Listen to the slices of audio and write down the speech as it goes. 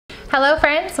Hello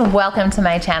friends, welcome to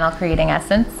my channel Creating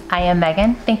Essence. I am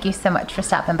Megan. Thank you so much for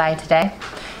stopping by today.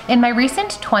 In my recent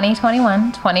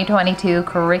 2021-2022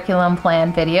 curriculum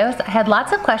plan videos, I had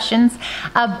lots of questions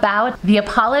about the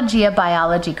Apologia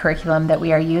biology curriculum that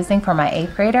we are using for my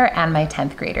 8th grader and my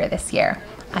 10th grader this year.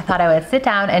 I thought I would sit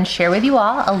down and share with you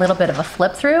all a little bit of a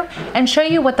flip through and show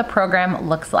you what the program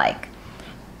looks like.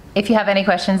 If you have any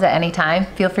questions at any time,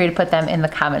 feel free to put them in the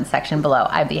comment section below.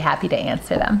 I'd be happy to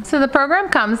answer them. So the program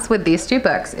comes with these two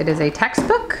books. It is a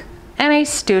textbook and a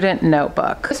student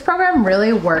notebook. This program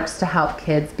really works to help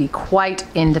kids be quite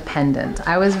independent.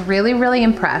 I was really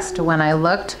impressed when I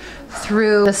looked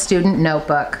through the student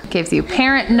notebook. It gives you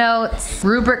parent notes,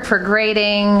 rubric for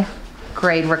grading,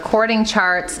 grade recording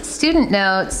charts, student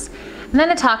notes, and then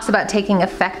it talks about taking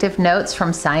effective notes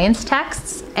from science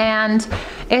texts, and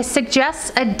it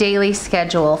suggests a daily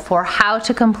schedule for how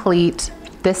to complete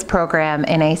this program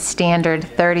in a standard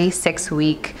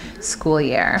 36-week school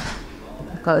year.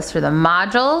 It goes through the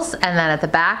modules, and then at the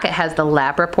back it has the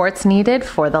lab reports needed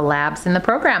for the labs in the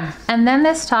program. And then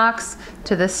this talks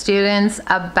to the students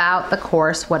about the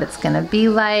course, what it's going to be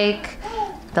like,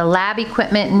 the lab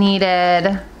equipment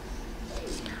needed,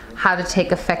 how to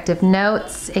take effective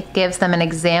notes. It gives them an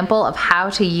example of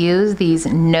how to use these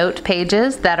note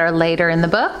pages that are later in the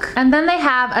book. And then they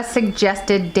have a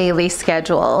suggested daily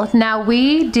schedule. Now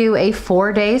we do a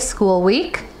 4-day school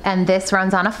week, and this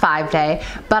runs on a 5-day,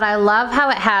 but I love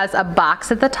how it has a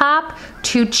box at the top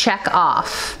to check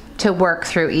off to work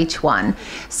through each one.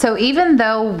 So even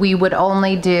though we would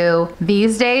only do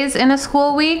these days in a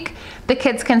school week, the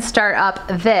kids can start up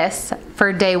this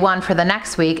for day 1 for the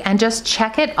next week and just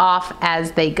check it off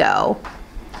as they go.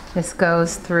 This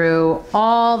goes through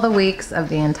all the weeks of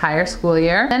the entire school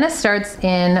year. Then it starts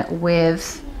in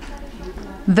with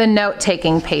the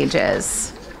note-taking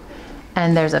pages.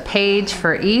 And there's a page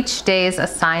for each day's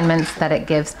assignments that it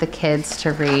gives the kids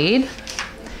to read.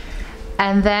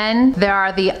 And then there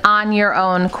are the on your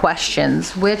own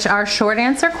questions, which are short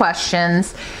answer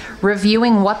questions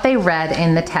reviewing what they read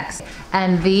in the text.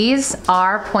 And these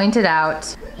are pointed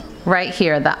out right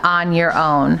here, the on your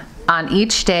own, on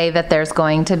each day that there's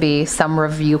going to be some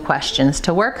review questions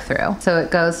to work through. So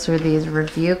it goes through these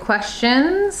review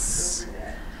questions,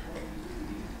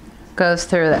 goes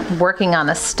through working on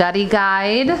a study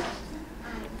guide.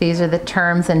 These are the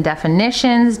terms and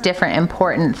definitions, different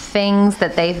important things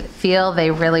that they feel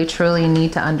they really truly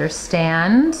need to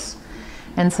understand,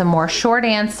 and some more short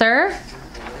answer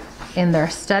in their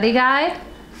study guide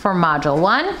for Module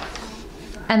 1,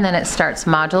 and then it starts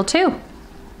Module 2.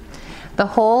 The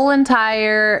whole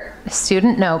entire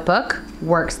student notebook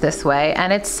works this way,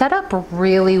 and it's set up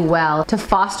really well to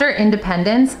foster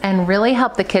independence and really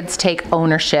help the kids take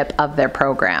ownership of their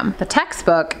program. The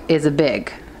textbook is a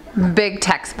big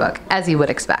textbook, as you would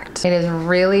expect. It is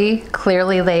really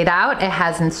clearly laid out. It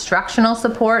has instructional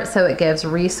support, so it gives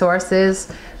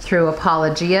resources through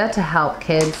Apologia to help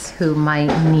kids who might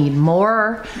need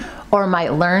more or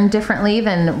might learn differently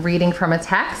than reading from a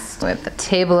text, with the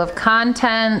table of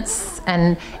contents,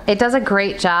 and it does a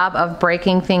great job of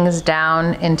breaking things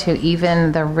down into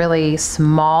even the really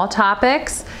small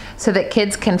topics so that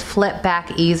kids can flip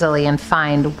back easily and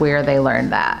find where they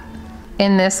learned that.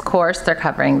 In this course, they're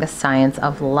covering the science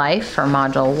of life for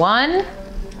Module 1,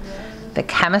 the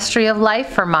chemistry of life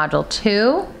for Module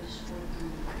 2,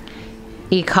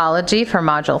 ecology for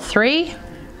Module 3,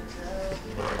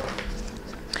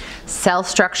 cell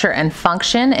structure and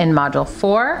function in Module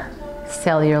 4,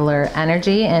 cellular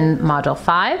energy in Module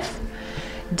 5,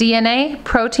 DNA,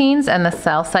 proteins, and the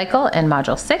cell cycle in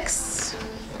Module 6,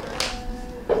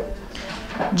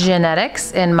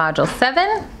 genetics in Module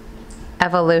 7,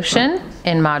 evolution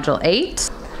in Module 8.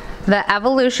 The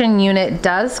evolution unit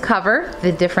does cover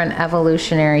the different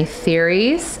evolutionary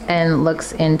theories and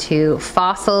looks into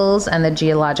fossils and the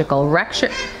geological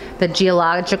records.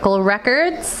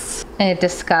 And it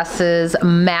discusses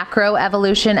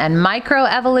macroevolution and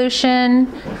microevolution.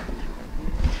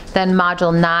 Then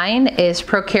Module 9 is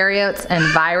prokaryotes and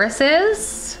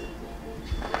viruses,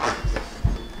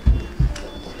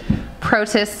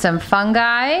 protists and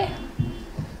fungi,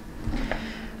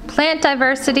 plant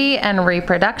diversity and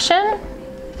reproduction,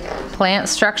 plant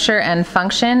structure and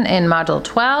function in Module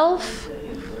 12.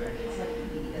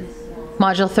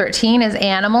 Module 13 is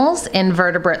animals,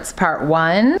 invertebrates part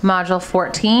 1. Module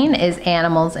 14 is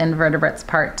animals, invertebrates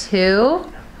part 2.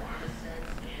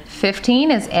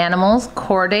 15 is animals,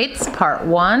 chordates part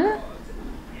 1.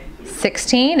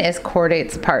 16 is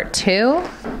chordates part 2.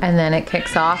 And then it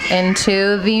kicks off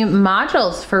into the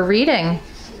modules for reading.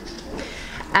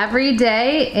 Every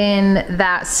day in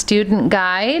that student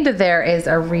guide, there is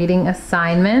a reading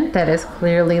assignment that is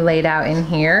clearly laid out in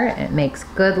here. It makes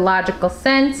good logical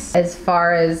sense as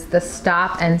far as the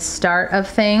stop and start of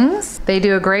things. They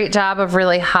do a great job of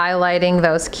really highlighting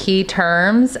those key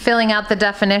terms, filling out the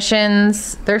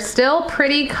definitions. They're still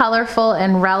pretty colorful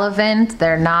and relevant.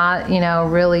 They're not, you know,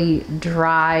 really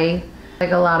dry like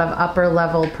a lot of upper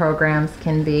level programs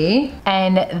can be.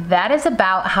 And that is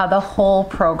about how the whole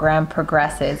program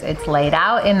progresses. It's laid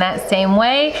out in that same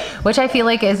way, which I feel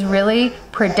like is really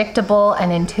predictable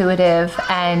and intuitive.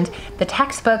 And the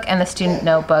textbook and the student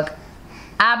notebook,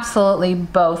 absolutely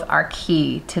both are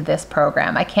key to this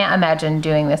program. I can't imagine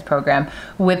doing this program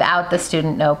without the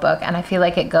student notebook. And I feel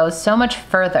like it goes so much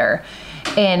further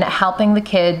in helping the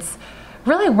kids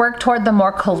really work toward the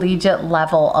more collegiate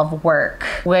level of work,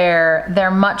 where they're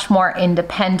much more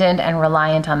independent and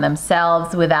reliant on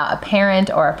themselves without a parent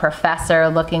or a professor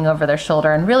looking over their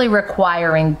shoulder and really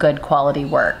requiring good quality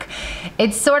work.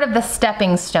 It's sort of the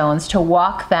stepping stones to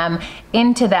walk them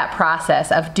into that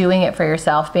process of doing it for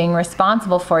yourself, being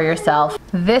responsible for yourself.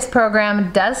 This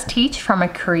program does teach from a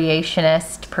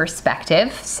creationist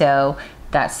perspective, so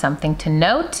that's something to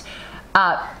note.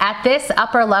 At this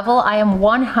upper level, I am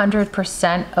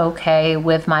 100% okay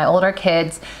with my older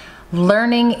kids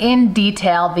learning in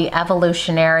detail the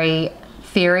evolutionary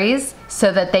theories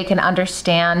so that they can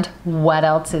understand what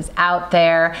else is out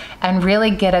there and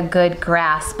really get a good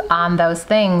grasp on those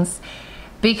things.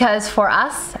 Because for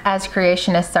us as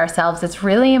creationists ourselves, it's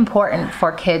really important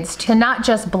for kids to not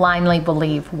just blindly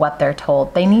believe what they're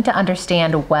told. They need to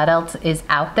understand what else is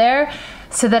out there,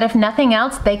 so that if nothing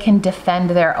else, they can defend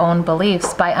their own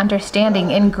beliefs by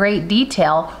understanding in great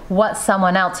detail what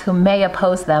someone else who may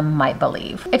oppose them might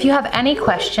believe. If you have any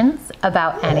questions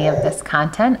about any of this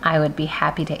content, I would be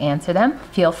happy to answer them.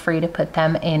 Feel free to put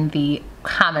them in the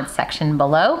comments section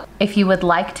below. If you would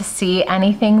like to see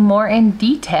anything more in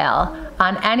detail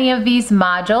on any of these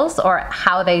modules or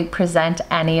how they present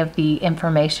any of the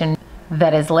information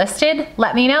that is listed,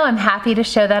 let me know. I'm happy to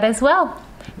show that as well.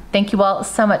 Thank you all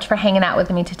so much for hanging out with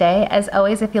me today. As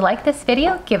always, if you like this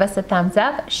video, give us a thumbs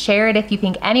up, share it if you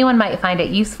think anyone might find it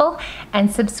useful,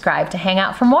 and subscribe to hang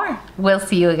out for more. We'll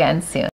see you again soon.